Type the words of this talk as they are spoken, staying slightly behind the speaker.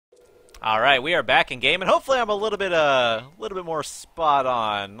All right, we are back in game, and hopefully I'm a little bit more spot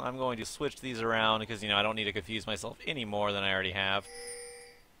on. I'm going to switch these around because I don't need to confuse myself any more than I already have.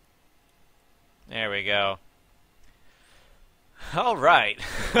 There we go. All right,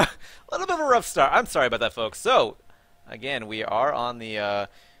 a little bit of a rough start. I'm sorry about that, folks. So, again, we are on the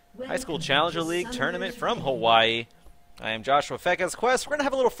High School Challenger League tournament from Hawaii. I am Joshua Feka's Quest. We're gonna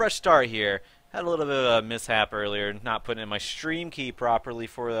have a little fresh start here. Had a little bit of a mishap earlier, not putting in my stream key properly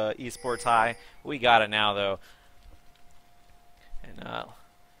for the Esports High. We got it now, though. And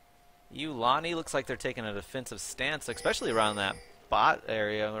Iolani looks like they're taking a defensive stance, especially around that bot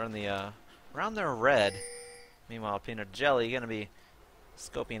area, around their red. Meanwhile, Peanut Jelly gonna be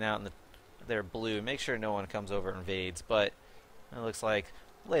scoping out in their blue. Make sure no one comes over and invades. But it looks like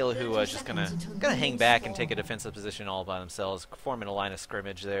Leilehua is just gonna hang back and take a defensive position all by themselves, forming a line of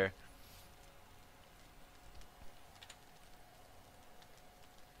scrimmage there.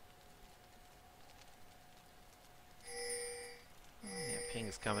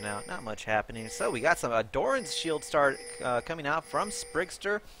 Ping's coming out, not much happening. So we got some Doran's shield start coming out from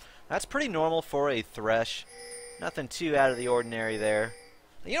Sprigster. That's pretty normal for a Thresh. Nothing too out of the ordinary there.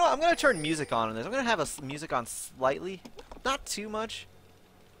 You know what, I'm going to turn music on in this. I'm going to have music on slightly, not too much.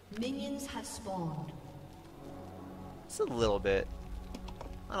 Minions have spawned. Just a little bit.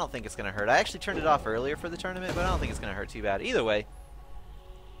 I don't think it's going to hurt. I actually turned it off earlier for the tournament, but I don't think it's going to hurt too bad. Either way.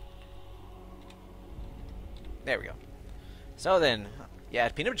 There we go. So then, yeah,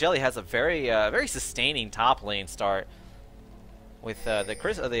 Peanut Jelly has a very sustaining top lane start with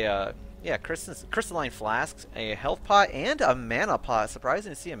crystalline flasks, a health pot, and a mana pot.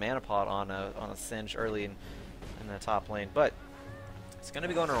 Surprising to see a mana pot on a Singe early in the top lane, but it's going to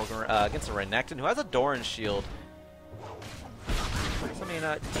be going against a Renekton who has a Doran shield. So, I mean,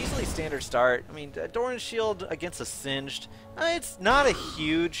 easily standard start. I mean, Doran's shield against a Singed, it's not a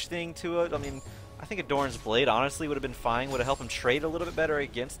huge thing to it. I mean, I think a Doran's Blade honestly would have been fine, would have helped him trade a little bit better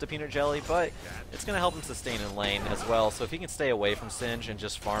against the Peanut Jelly, but it's going to help him sustain in lane as well. So if he can stay away from Singe and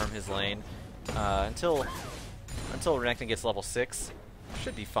just farm his lane until Renekton gets level 6,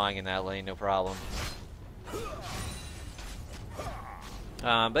 should be fine in that lane, no problem.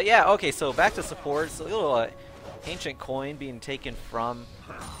 But yeah, okay, so back to support. So a little ancient coin being taken from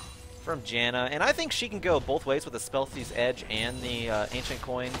Janna, and I think she can go both ways with the Spell Thief's Edge and the ancient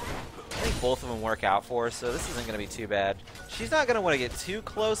coin. I think both of them work out for her, so this isn't going to be too bad. She's not going to want to get too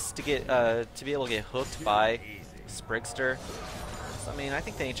close to get to be able to get hooked by Sprigster. So, I mean, I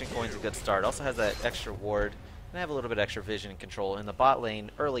think the ancient coin's a good start. Also has that extra ward and have a little bit extra vision and control in the bot lane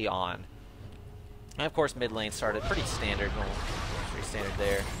early on. And of course, mid lane started pretty standard, pretty standard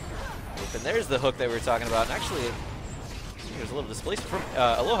there. And there's the hook that we were talking about. And actually, there's a little displacement from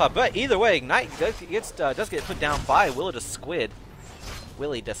Aloha, but either way, Ignite does get put down by Willie the Squid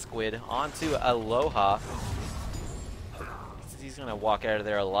onto Aloha. He's going to walk out of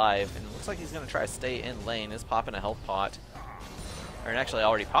there alive, and it looks like he's going to try to stay in lane. Is popping a health pot. Or actually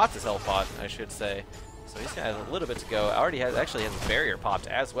already popped his health pot, I should say. So he's got a little bit to go. Actually has his barrier popped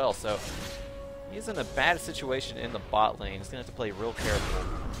as well, so he's in a bad situation in the bot lane. He's going to have to play real careful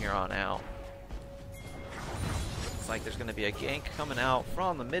from here on out. Looks like there's going to be a gank coming out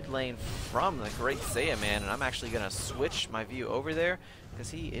from the mid lane from the Great Saiyaman, and I'm actually going to switch my view over there because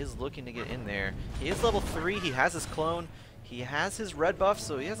he is looking to get in there. He is level 3. He has his clone. He has his red buff,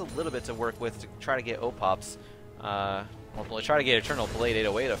 so he has a little bit to work with to try to get Opops. Or try to get Eternal Blade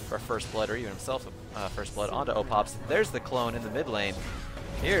 808 for First Blood, or even himself First Blood onto Opops. There's the clone in the mid lane.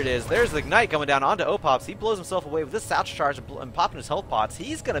 Here it is. There's the Ignite coming down onto Opops. He blows himself away with this Satchel Charge and popping his health pots.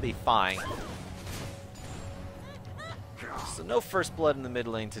 He's going to be fine. So no First Blood in the mid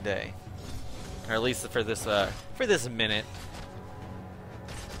lane today, or at least for this minute.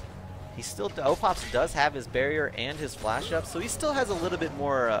 He still Opops does have his barrier and his flash up, so he still has a little bit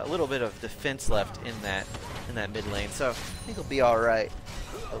more, a little bit of defense left in that mid lane. So I think he'll be all right.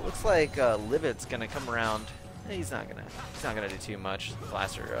 It looks like Livet's gonna come around. He's not gonna do too much.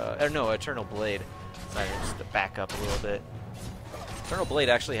 Blaster, or no, Eternal Blade. Sorry, just to back up a little bit. Eternal Blade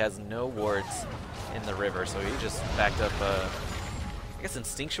actually has no wards in the river, so he just backed up. I guess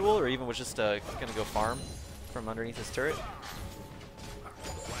instinctual, or even was just gonna go farm from underneath his turret.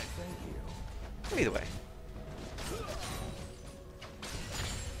 Either way.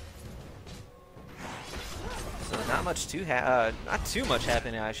 So not too much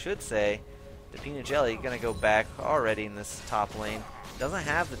happening, I should say. The Peanut Jelly gonna go back already in this top lane. Doesn't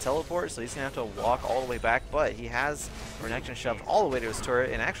have the teleport, so he's gonna have to walk all the way back. But he has Renekton shoved all the way to his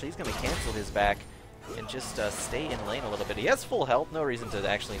turret, and actually he's gonna cancel his back and just stay in lane a little bit. He has full health, no reason to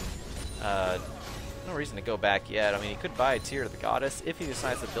actually No reason to go back yet. I mean, he could buy a Tear to the Goddess if he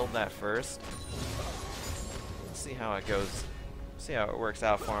decides to build that first. Let's see how it goes. See how it works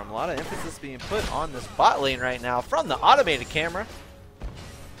out for him. A lot of emphasis being put on this bot lane right now from the automated camera.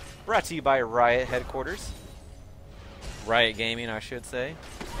 Brought to you by Riot Headquarters. Riot Gaming, I should say.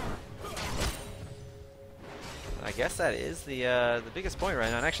 I guess that is the biggest point right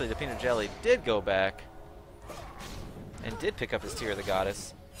now. And actually, the Peanut Jelly did go back and did pick up his Tear of the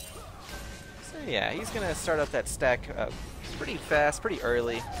Goddess. So yeah, he's gonna start up that stack pretty fast, pretty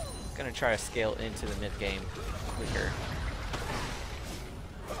early. Gonna try to scale into the mid game quicker.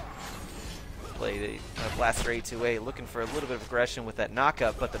 Play the Blaster 828, looking for a little bit of aggression with that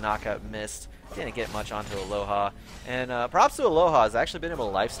knockup, but the knockup missed. Didn't get much onto Aloha. And props to Aloha, has actually been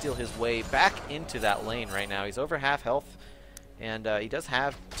able to lifesteal his way back into that lane right now. He's over half health, and he does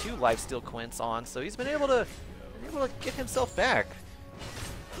have 2 lifesteal quints on, so he's been able to get himself back.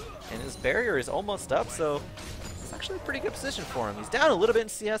 And his barrier is almost up, so it's actually a pretty good position for him. He's down a little bit in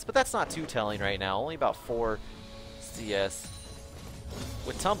CS, but that's not too telling right now. Only about 4 CS.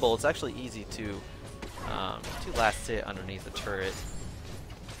 With Tumble, it's actually easy to last hit underneath the turret.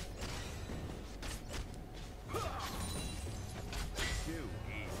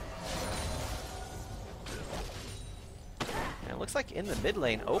 And it looks like in the mid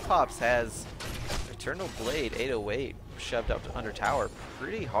lane, Opops has Eternal Blade 808 shoved up to under tower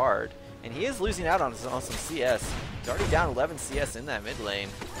pretty hard. And he is losing out on some CS. He's already down 11 CS in that mid lane.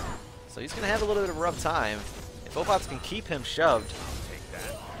 So he's going to have a little bit of a rough time. If Opops can keep him shoved,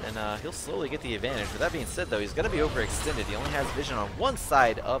 then he'll slowly get the advantage. With that being said, though, he's going to be overextended. He only has vision on one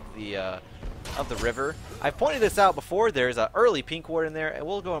side of the river. I've pointed this out before. There's an early pink ward in there, and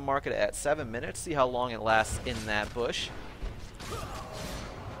we'll go and mark it at 7 minutes. See how long it lasts in that bush.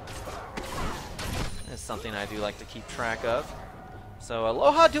 That's something I do like to keep track of. So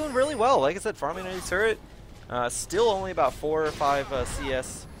Aloha doing really well. Like I said, farming a turret. Still only about 4 or 5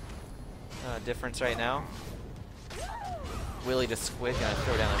 CS difference right now. Willie to Squid, gonna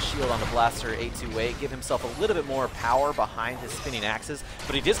throw down a shield on the Blaster 828, give himself a little bit more power behind his spinning axes,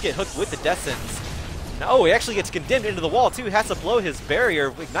 but he does get hooked with the Death Sentence. No, he actually gets condemned into the wall too, has to blow his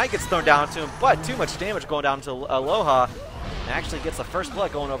barrier. Ignite gets thrown down to him, but too much damage going down to Aloha. And actually gets the first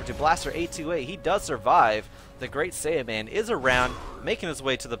blood going over to Blaster 828. He does survive. The Great Saiyaman is around, making his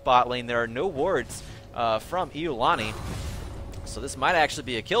way to the bot lane. There are no wards from Iolani. So this might actually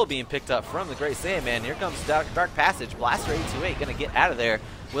be a kill being picked up from the Great Saiyaman. Here comes Dark Passage. Blaster 828 gonna get out of there.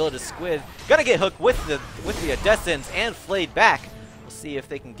 Willow to Squid gonna get hooked with the Death Sentence and flayed back. We'll see if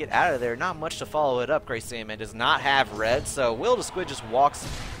they can get out of there. Not much to follow it up. Great Saiyaman does not have red, so Willie to Squid just walks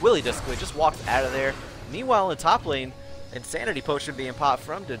out of there. Meanwhile in top lane, Insanity Potion being popped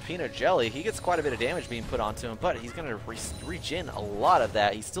from Peanut Jelly. He gets quite a bit of damage being put onto him, but he's going to regen a lot of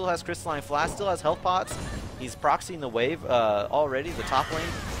that. He still has Crystalline Flask, still has health pots. He's proxying the wave already, the top lane.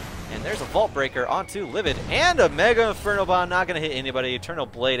 And there's a Vault Breaker onto Livid, and a Mega Inferno Bomb, not going to hit anybody. Eternal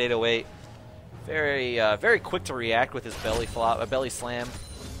Blade 808. Very quick to react with his belly slam.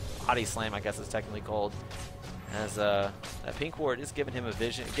 Body slam, I guess it's technically called. As that pink ward is giving him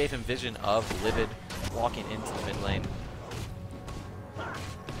gave him vision of Livid walking into the mid lane.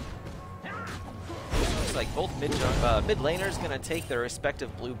 Looks like both mid laners going to take their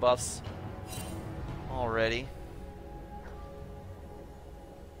respective blue buffs already.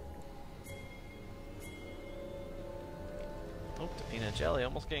 Oh, Peanut Jelly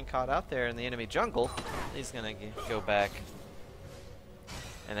almost getting caught out there in the enemy jungle. He's going to go back.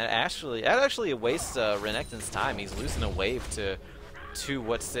 And that actually wastes Renekton's time. He's losing a wave to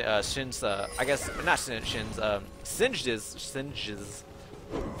what's Shin's, I guess, not Shin's, Singe's,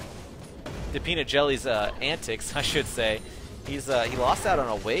 the Peanut Jelly's antics, I should say. He lost out on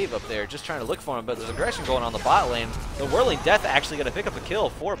a wave up there just trying to look for him, but there's aggression going on the bot lane. The Whirling Death actually going to pick up a kill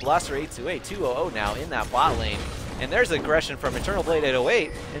for Blaster 828, 200 now in that bot lane. And there's aggression from Eternal Blade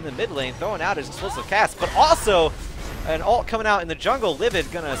 808 in the mid lane, throwing out his explosive cast, but also an ult coming out in the jungle.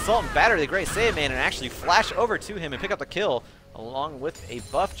 Livid going to assault and batter the Great Saiyaman and actually flash over to him and pick up the kill, along with a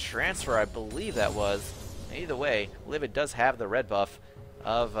buff transfer, I believe that was. Either way, Livid does have the red buff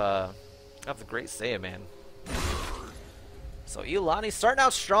of the Great Saiyaman. So Iolani starting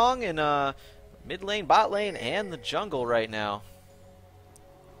out strong in mid lane, bot lane, and the jungle right now.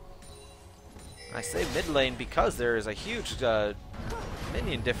 I say mid lane because there is a huge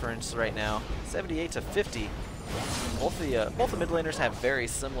minion difference right now, 78 to 50. Both the mid laners have very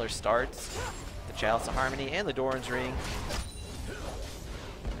similar starts. The Chalice of Harmony and the Doran's Ring.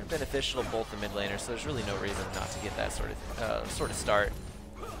 They're beneficial to both the mid laners, so there's really no reason not to get that sort of start.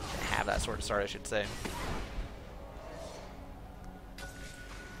 Have that sort of start, I should say.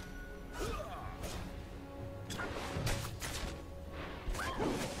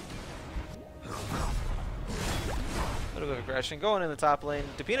 of aggression going in the top lane.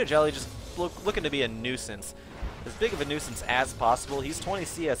 Dapina Jelly just looking to be a nuisance. As big of a nuisance as possible. He's 20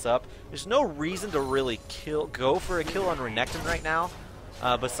 CS up. There's no reason to really go for a kill on Renekton right now,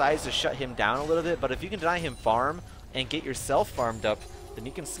 besides to shut him down a little bit. But if you can deny him farm and get yourself farmed up, then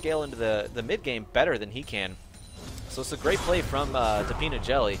you can scale into the mid game better than he can. So it's a great play from Dapina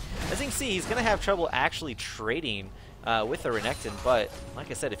Jelly. As you can see, he's going to have trouble actually trading with the Renekton, but like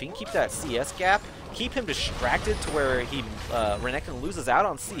I said, if he can keep that CS gap, keep him distracted to where Renekton loses out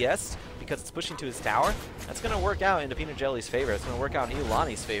on CS because it's pushing to his tower, that's going to work out in Dapina Jelly's favor. It's going to work out in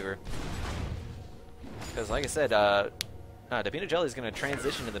Iolani's favor. Because like I said, Dapina Jelly is going to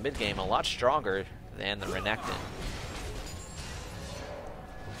transition to the mid game a lot stronger than the Renekton.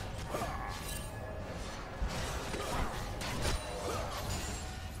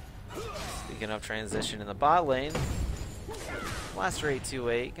 Speaking of transition in the bot lane, Blaster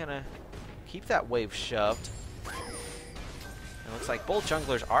 828 gonna keep that wave shoved. It looks like both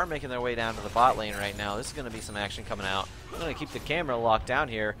junglers are making their way down to the bot lane right now. This is gonna be some action coming out. I'm gonna keep the camera locked down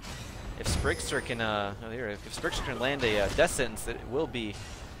here. If Sprigster can, land a death sentence, it will be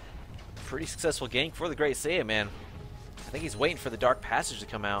a pretty successful gank for the Great Saiyaman. I think he's waiting for the Dark Passage to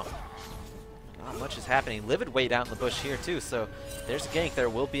come out. Not much is happening. Livid way down in the bush here too, so there's a gank. There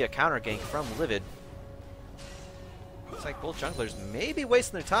will be a counter gank from Livid. Looks like both junglers may be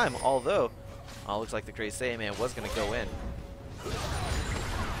wasting their time, although looks like the Great Saiyaman was going to go in.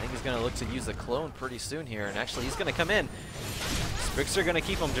 I think he's going to look to use a clone pretty soon here, and actually he's going to come in. Sprigster going to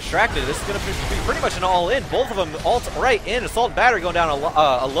keep him distracted. This is going to be pretty much an all-in. Both of them ult right in. Assault and Battery going down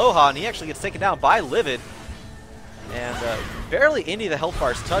Aloha, and he actually gets taken down by Livid. And barely any of the health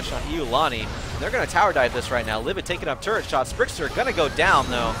bars touched on Iolani. They're going to tower dive this right now. Livid taking up turret shots. Sprigster going to go down,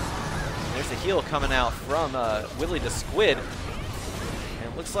 though. And there's a heal coming out from Willy the Squid.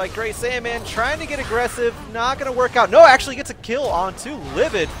 And it looks like Great Saiyaman trying to get aggressive. Not going to work out. No, actually gets a kill onto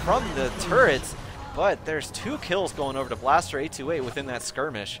Livid from the turrets. But there's 2 kills going over to Blaster 828 within that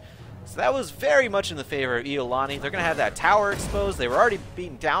skirmish. So that was very much in the favor of Iolani. They're going to have that tower exposed. They were already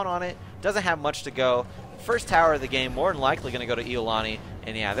beaten down on it. Doesn't have much to go. First tower of the game, more than likely going to go to Iolani.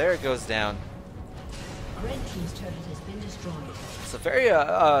 And yeah, there it goes down. Red team's turret has been destroyed. It's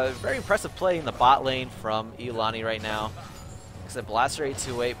a very impressive play in the bot lane from Iolani right now. Except Blaster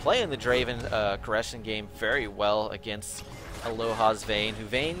 828 playing the Draven aggression game very well against Aloha's Vayne, who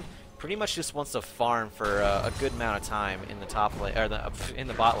Vayne pretty much just wants to farm for a good amount of time in the top lane, or in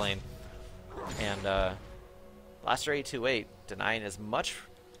the bot lane. And Blaster 828 denying as much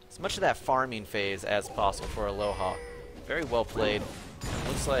of that farming phase as possible for Aloha. Very well played.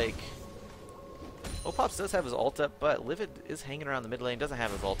 Looks like Opops does have his ult up, but Livid is hanging around the mid lane. Doesn't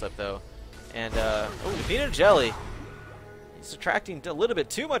have his ult up though. And Dapina Jelly, he's attracting a little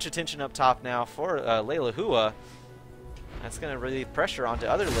bit too much attention up top now for Leilehua. That's going to relieve pressure onto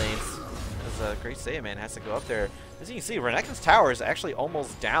other lanes as Great Saiyaman has to go up there. As you can see, Renekton's tower is actually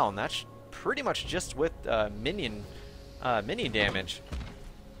almost down. That's pretty much just with minion damage.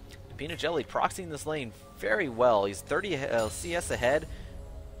 Dapina Jelly proxying this lane very well. He's 30 CS ahead,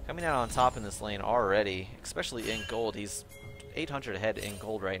 coming out on top in this lane already, especially in gold. He's 800 ahead in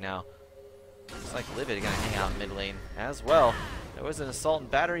gold right now. Looks like Livid going to hang out in mid lane as well. There was an Assault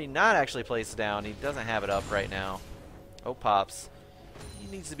and Battery not actually placed down. He doesn't have it up right now. Opops, he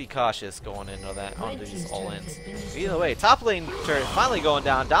needs to be cautious going into these all-ins. Either way, top lane turret finally going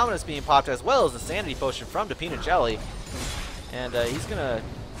down. Dominus being popped as well as the Sanity Potion from Dapina Jelly. And he's gonna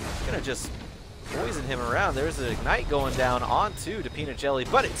just poison him around. There's an Ignite going down onto Dapina Jelly,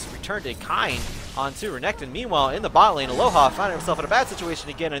 but it's returned in kind onto Renekton. Meanwhile, in the bot lane, Aloha finding himself in a bad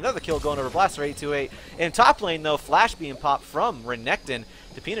situation again. Another kill going over Blaster 828. In top lane, though, Flash being popped from Renekton.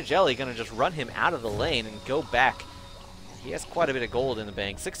 Dapina Jelly gonna just run him out of the lane and go back. He has quite a bit of gold in the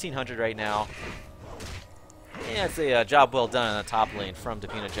bank, 1,600 right now. Yeah, it's a job well done in the top lane from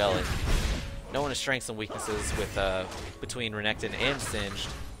Dapina Jelly. Knowing his strengths and weaknesses with between Renekton and Singed.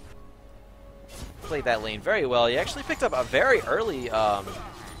 Played that lane very well. He actually picked up a very early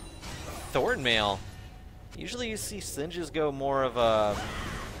Thornmail. Usually you see Singes go more of a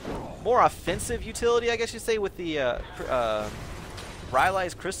more offensive utility, I guess you say, with the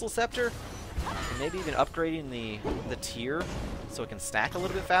Rylai's Crystal Scepter. And maybe even upgrading the tier so it can stack a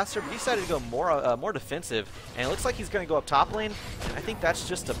little bit faster, but he decided to go more defensive, and it looks like he's going to go up top lane, and I think that's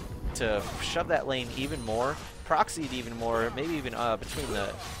just to shove that lane even more, proxy it even more, maybe even between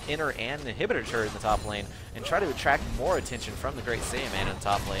the inner and the inhibitor turret in the top lane, and try to attract more attention from the Great Saiyaman in the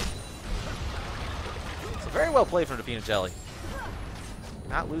top lane. So very well played from Dapina Jelly.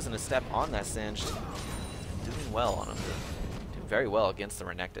 Not losing a step on that Singed. Doing well on him. Doing very well against the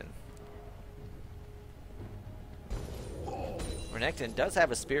Renekton. Renekton does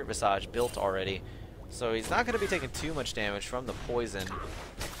have a Spirit Visage built already, so he's not going to be taking too much damage from the poison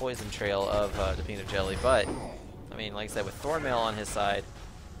trail of the Peanut Jelly. But, I mean, like I said, with Thornmail on his side,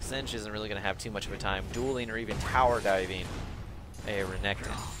 Singe isn't really going to have too much of a time dueling or even tower diving a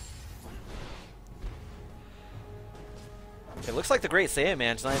Renekton. It looks like the Great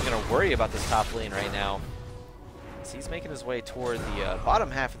Saiyaman's not even going to worry about this top lane right now. So he's making his way toward the bottom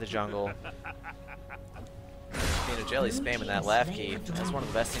half of the jungle. Peanut Jelly spamming that laugh key. That's one of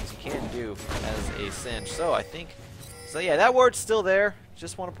the best things you can do as a Singe. So I think, yeah, that ward's still there.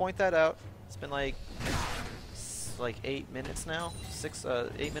 Just want to point that out. It's been like 8 minutes now.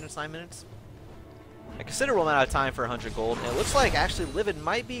 8 minutes, 9 minutes. A considerable amount of time for 100 gold. And it looks like actually Livid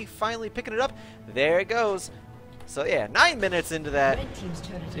might be finally picking it up. There it goes. So yeah, 9 minutes into that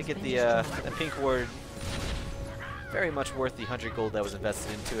to get the pink ward. Very much worth the 100 gold that was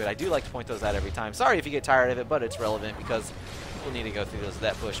invested into it. I do like to point those out every time. Sorry if you get tired of it, but it's relevant because we'll need to go through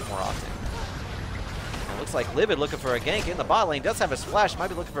that push more often. And it looks like Livid looking for a gank in the bot lane. Does have a splash. Might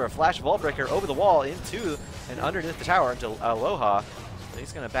be looking for a flash Vault Breaker over the wall into and underneath the tower into Aloha. But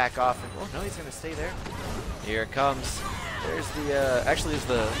he's going to back off. And, oh no, he's going to stay there. Here it comes. There's the, actually is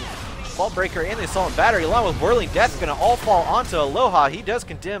the Vault Breaker and the Assault Battery along with Whirling Death is going to all fall onto Aloha. He does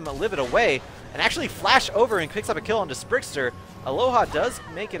condemn Livid away and actually flash over and picks up a kill onto Sprigster. Aloha does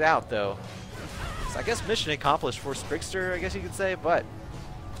make it out though. So I guess mission accomplished for Sprigster, I guess you could say, but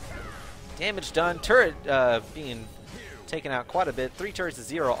damage done. Turret being taken out quite a bit. 3 turrets to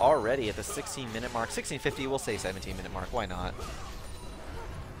 0 already at the 16-minute mark. 16:50, we'll say 17-minute mark, why not?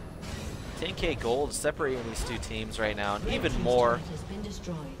 10k gold separating these two teams right now, and even more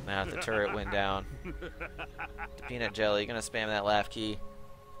now that the turret went down. The Peanut Jelly gonna spam that laugh key.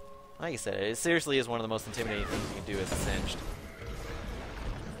 Like I said, it seriously is one of the most intimidating things you can do as a Singed.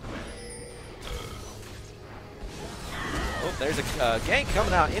 Oh, there's a gank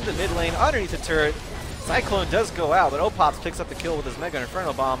coming out into mid lane underneath the turret. Cyclone does go out, but Opops picks up the kill with his Mega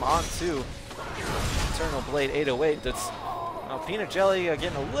Inferno Bomb onto Eternal Blade 808. That's Peanut Jelly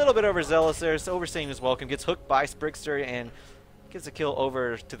getting a little bit overzealous there, so overstaying his welcome. Gets hooked by Sprigster and gives a kill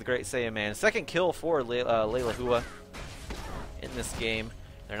over to the Great Saiyaman. Second kill for Leilehua in this game.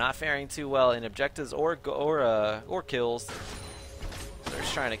 They're not faring too well in objectives or kills. They're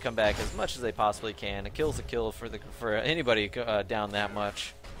just trying to come back as much as they possibly can. A kill's a kill for anybody down that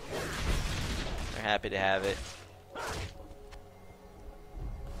much. They're happy to have it.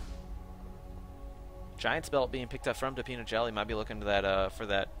 Giant's Belt being picked up from Peanut Jelly. Might be looking to that for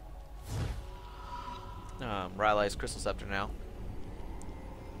that Rylai's Crystal Scepter now.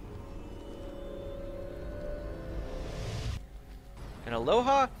 And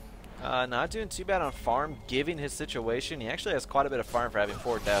Aloha, not doing too bad on farm, given his situation. He actually has quite a bit of farm for having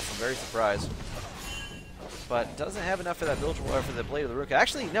 4 deaths. I'm very surprised. But doesn't have enough for that build for the Blade of the Rune King.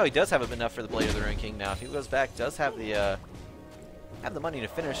 Actually, no, he does have enough for the Blade of the Rune King now. If he goes back, does have the money to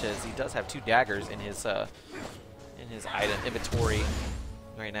finish his. He does have 2 daggers in his item inventory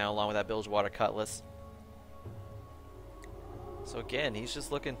right now, along with that Bilgewater Cutlass. So again, he's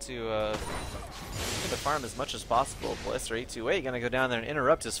just looking to farm as much as possible. Blaster 828 gonna go down there and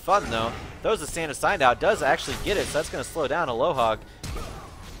interrupt his fun though. Throws the standard sign out, does actually get it, so that's gonna slow down Aloha.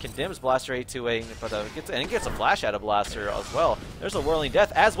 Condemns Blaster 828, but gets a flash out of Blaster as well. There's a Whirling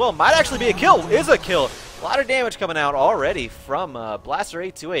Death as well. Might actually be a kill. Is a kill. A lot of damage coming out already from Blaster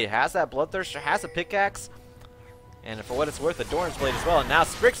 828. Has that Bloodthirster, has a pickaxe. And for what it's worth, a Doran's Blade as well. And now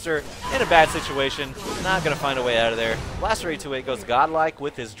Sprigster in a bad situation. Not going to find a way out of there. Blaster 828 goes godlike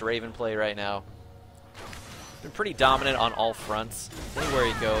with his Draven play right now. Been pretty dominant on all fronts. Anywhere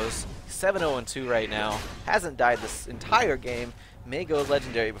he goes. 7-0-2 right now. Hasn't died this entire game. May go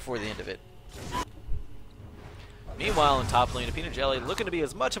legendary before the end of it. Meanwhile, in top lane, Peanut Jelly looking to be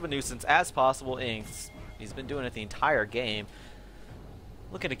as much of a nuisance as possible. He's been doing it the entire game.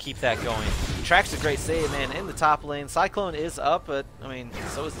 Looking to keep that going. Tracks a Great Saiyaman in the top lane. Cyclone is up, but I mean,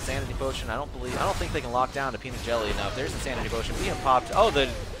 so is the Sanity Potion. I don't think they can lock down to Peanut Jelly enough. There's the Sanity Potion being popped. Oh,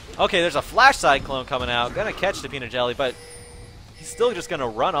 okay, there's a Flash Cyclone coming out. Gonna catch the Peanut Jelly, but he's still just gonna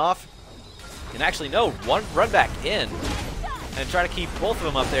run off. And actually, no, run back in and try to keep both of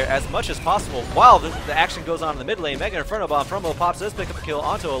them up there as much as possible while the action goes on in the mid lane. Mega Inferno Bomb from Opops does pick up a kill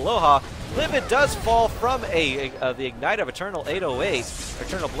onto Aloha. Livid does fall from the Ignite of Eternal 808,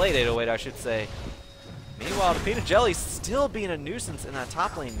 Eternal Blade 808, I should say. Meanwhile, the Peanut Jelly still being a nuisance in that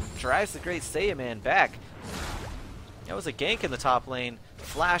top lane. Drives the Great Saiyaman back. That was a gank in the top lane.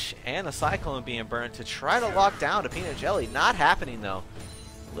 Flash and the Cyclone being burned to try to lock down the Peanut Jelly. Not happening, though.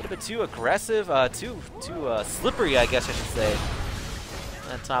 A little bit too aggressive, too slippery, I guess I should say, in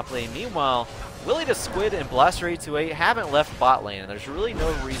that top lane. Meanwhile, Willie the Squid and Blaster 828 haven't left bot lane, and there's really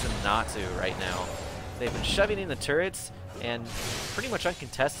no reason not to right now. They've been shoving in the turrets and pretty much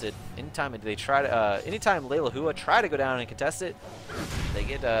uncontested. Anytime they try to, anytime Leilehua try to go down and contest it, they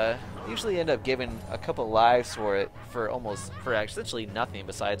get usually end up giving a couple lives for it for essentially nothing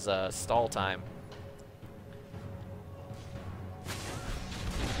besides stall time.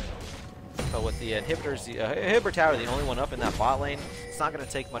 But with the inhibitors, the inhibitor tower, the only one up in that bot lane, it's not going to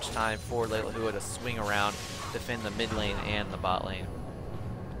take much time for Leilehua to swing around, defend the mid lane and the bot lane.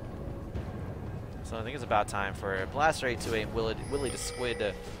 So I think it's about time for Blaster 828 and Willie the Squid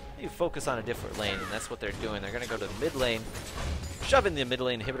to maybe focus on a different lane, and that's what they're doing. They're going to go to the mid lane, shove in the mid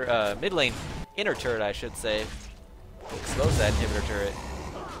lane inhibitor, mid lane inner turret, I should say. Expose that inhibitor turret.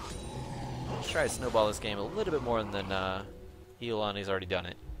 Let's try to snowball this game a little bit more than Iolani's already done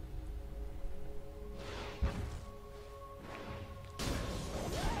it.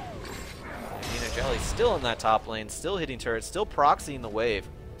 Jelly's still in that top lane, still hitting turrets, still proxying the wave.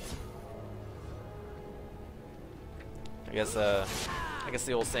 I guess the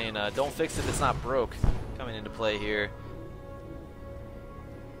old saying, don't fix it if it's not broke, coming into play here.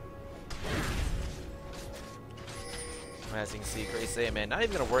 As you can see, Grace A, man, not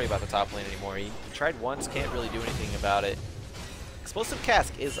even going to worry about the top lane anymore. He tried once, can't really do anything about it. Explosive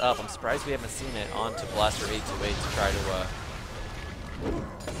Cask is up. I'm surprised we haven't seen it onto Blaster 828 to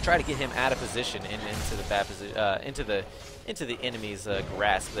try to get him out of position and into the bad into the enemy's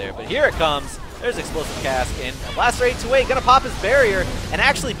grasp there. But here it comes. There's Explosive Cask, and Blaster 828 gonna pop his barrier and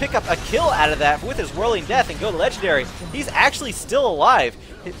actually pick up a kill out of that with his Whirling Death and go legendary. He's actually still alive.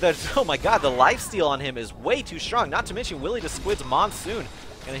 Oh my god, the lifesteal on him is way too strong. Not to mention Willie the Squid's Monsoon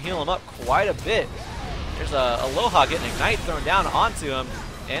gonna heal him up quite a bit. There's a Aloha getting Ignite thrown down onto him,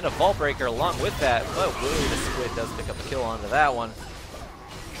 and a Vault Breaker along with that. But Willie the Squid does pick up a kill onto that one.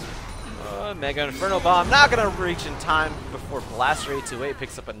 Mega Inferno Bomb not going to reach in time before Blaster 828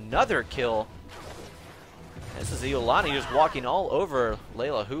 picks up another kill. This is Iolani just walking all over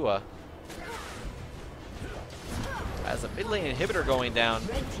Leilehua. As a mid lane inhibitor going down,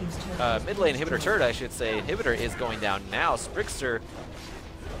 mid lane inhibitor turret I should say, inhibitor is going down now. Sprixter,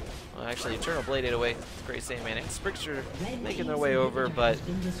 well, actually Eternal Blade 808, Great Saiyan Man and Sprixter making their way over, but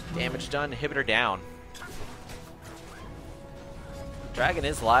damage done, inhibitor down. Dragon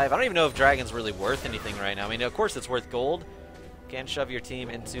is live. I don't even know if Dragon's really worth anything right now. I mean, of course it's worth gold. Can shove your team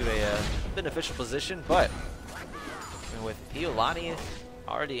into a beneficial position, but with Iolani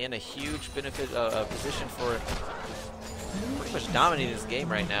already in a huge position for pretty much dominating this game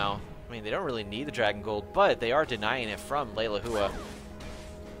right now. I mean, they don't really need the Dragon Gold, but they are denying it from Leilehua.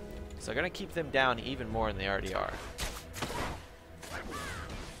 So they're going to keep them down even more than they already are.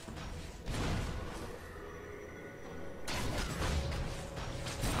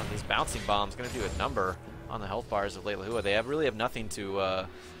 These bouncing bombs going to do a number on the health bars of Leilehua. They really have nothing to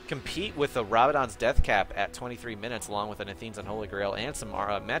compete with the Rabadon's Death Cap at 23 minutes, along with an Athene's Unholy Grail and some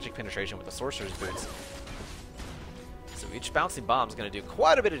magic penetration with the Sorcerer's Boots. So each bouncing bomb is going to do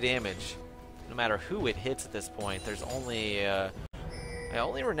quite a bit of damage, no matter who it hits at this point. There's only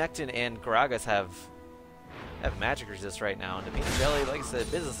Renekton and Gragas have magic resist right now, and Divina Jelly, like I said,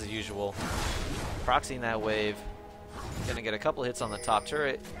 business as usual, proxying that wave. Gonna get a couple hits on the top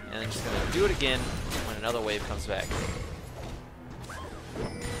turret, and then just gonna do it again when another wave comes back.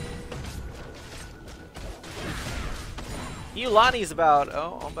 Iolani's about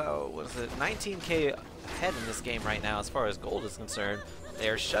what is it, 19k ahead in this game right now as far as gold is concerned. They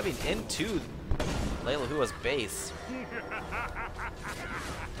are shoving into Leilehua's base.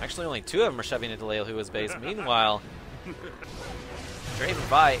 Actually, only two of them are shoving into Leilehua's base. Meanwhile, Draven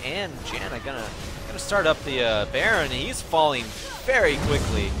Vi and Janna gonna start up the Baron. He's falling very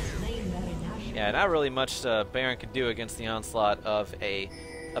quickly. Yeah, not really much Baron could do against the onslaught of an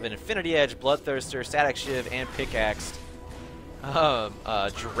Infinity Edge, Bloodthirster, Static Shiv, and Pickaxed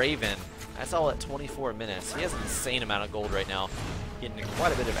Draven. That's all at 24 minutes. He has an insane amount of gold right now, getting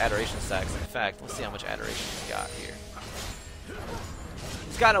quite a bit of Adoration stacks. In fact, let's see how much Adoration he's got here.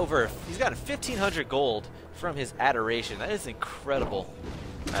 He's got 1,500 gold from his Adoration. That is incredible.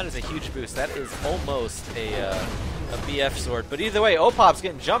 That is a huge boost. That is almost a BF sword. But either way, Opop's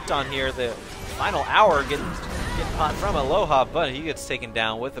getting jumped on here. The final hour getting caught from Aloha, but he gets taken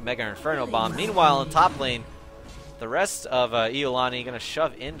down with the Mega Inferno Bomb. Meanwhile, in top lane, the rest of Iolani going to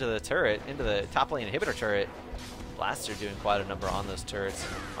shove into the turret, into the top lane inhibitor turret. Blaster doing quite a number on those turrets,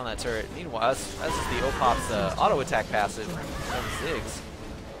 on that turret. Meanwhile, as is the Opop's auto attack passive from Ziggs.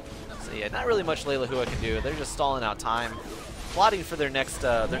 So yeah, not really much Leilehua can do. They're just stalling out time, plotting for their next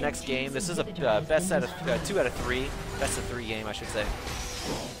game. This is a best out of 2 out of 3, best of 3 game, I should say.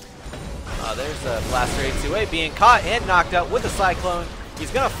 There's a Blaster 828 being caught and knocked out with a Cyclone.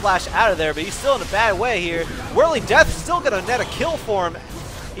 He's going to flash out of there, but he's still in a bad way here. Whirling Death still going to net a kill for him.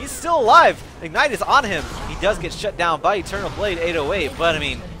 He's still alive. Ignite is on him. He does get shut down by Eternal Blade 808, but I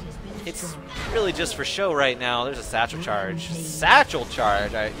mean, it's really just for show right now. There's a Satchel Charge. Satchel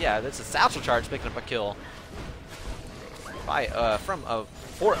Charge. Yeah, that's a Satchel Charge picking up a kill. From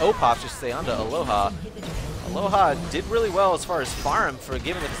 4 Opops, just say, onto Aloha. Aloha did really well as far as farm for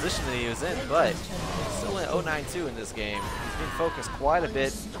given the position that he was in, but still in 0-9-2 in this game. He's been focused quite a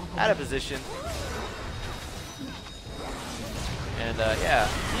bit, out of position. And yeah,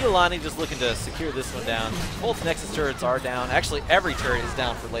 Iolani just looking to secure this one down. Both Nexus turrets are down. Actually, every turret is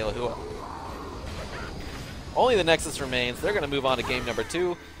down for Leilehua. Only the Nexus remains. They're going to move on to game number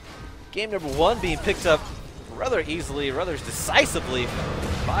 2. Game number 1 being picked up rather easily, rather decisively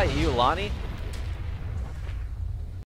by Iolani.